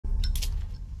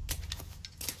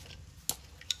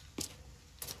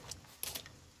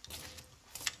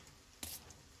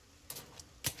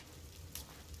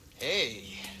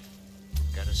Hey,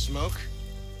 got a smoke?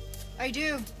 I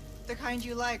do. The kind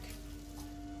you like.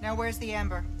 Now where's the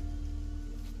amber?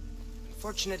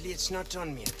 Unfortunately, it's not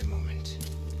on me at the moment.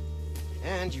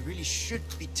 And you really should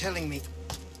be telling me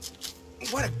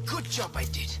what a good job I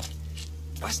did.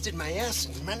 Busted my ass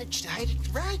and managed to hide it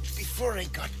right before I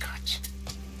got caught.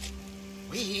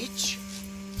 Which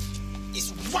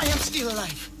is why I'm still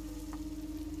alive.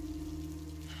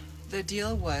 The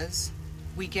deal was,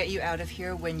 we get you out of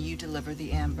here when you deliver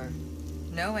the amber.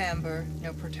 No amber,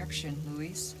 no protection,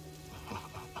 Luis.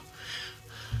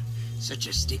 Such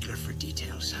a stickler for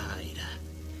details, huh, Ada?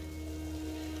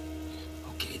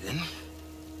 Okay, then.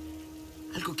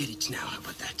 I'll go get it now. How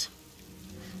about that?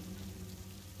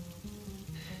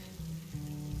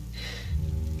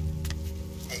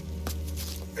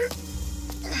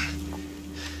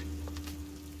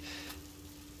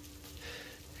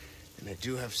 And I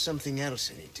do have something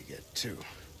else I need to get, too.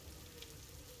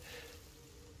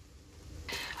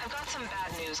 I've got some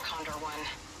bad news, Condor One.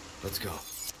 Let's go.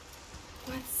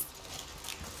 What's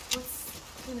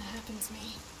gonna happen to me?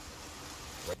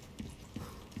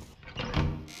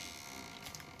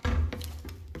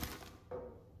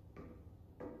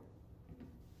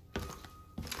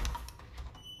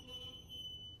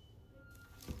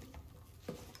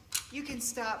 You can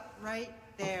stop right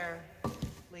there,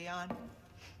 Leon.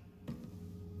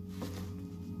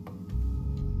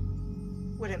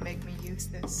 Wouldn't make me use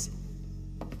this,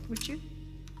 would you?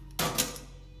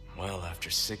 Well, after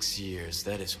 6 years,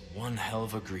 that is one hell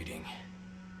of a greeting,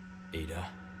 Ada.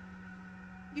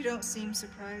 You don't seem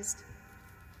surprised.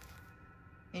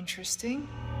 Interesting.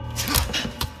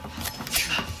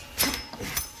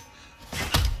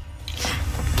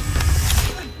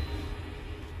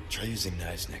 Try using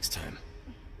knives next time.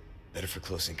 Better for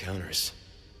close encounters.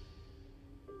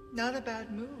 Not a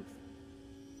bad move.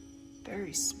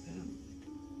 Very smooth.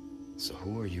 So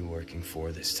who are you working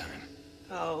for this time?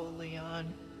 Oh,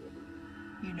 Leon.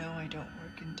 You know I don't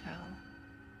work in town.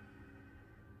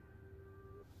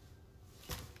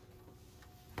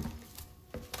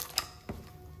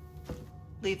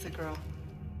 Leave the girl.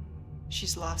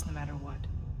 She's lost no matter what.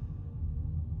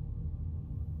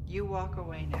 You walk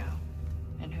away now,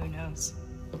 and who knows?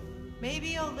 Maybe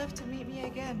you'll live to meet me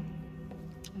again.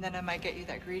 And then I might get you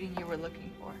that greeting you were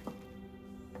looking for.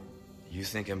 You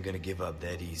think I'm gonna give up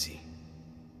that easy?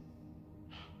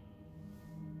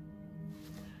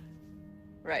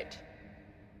 Right.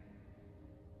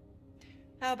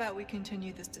 How about we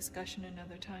continue this discussion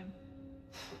another time?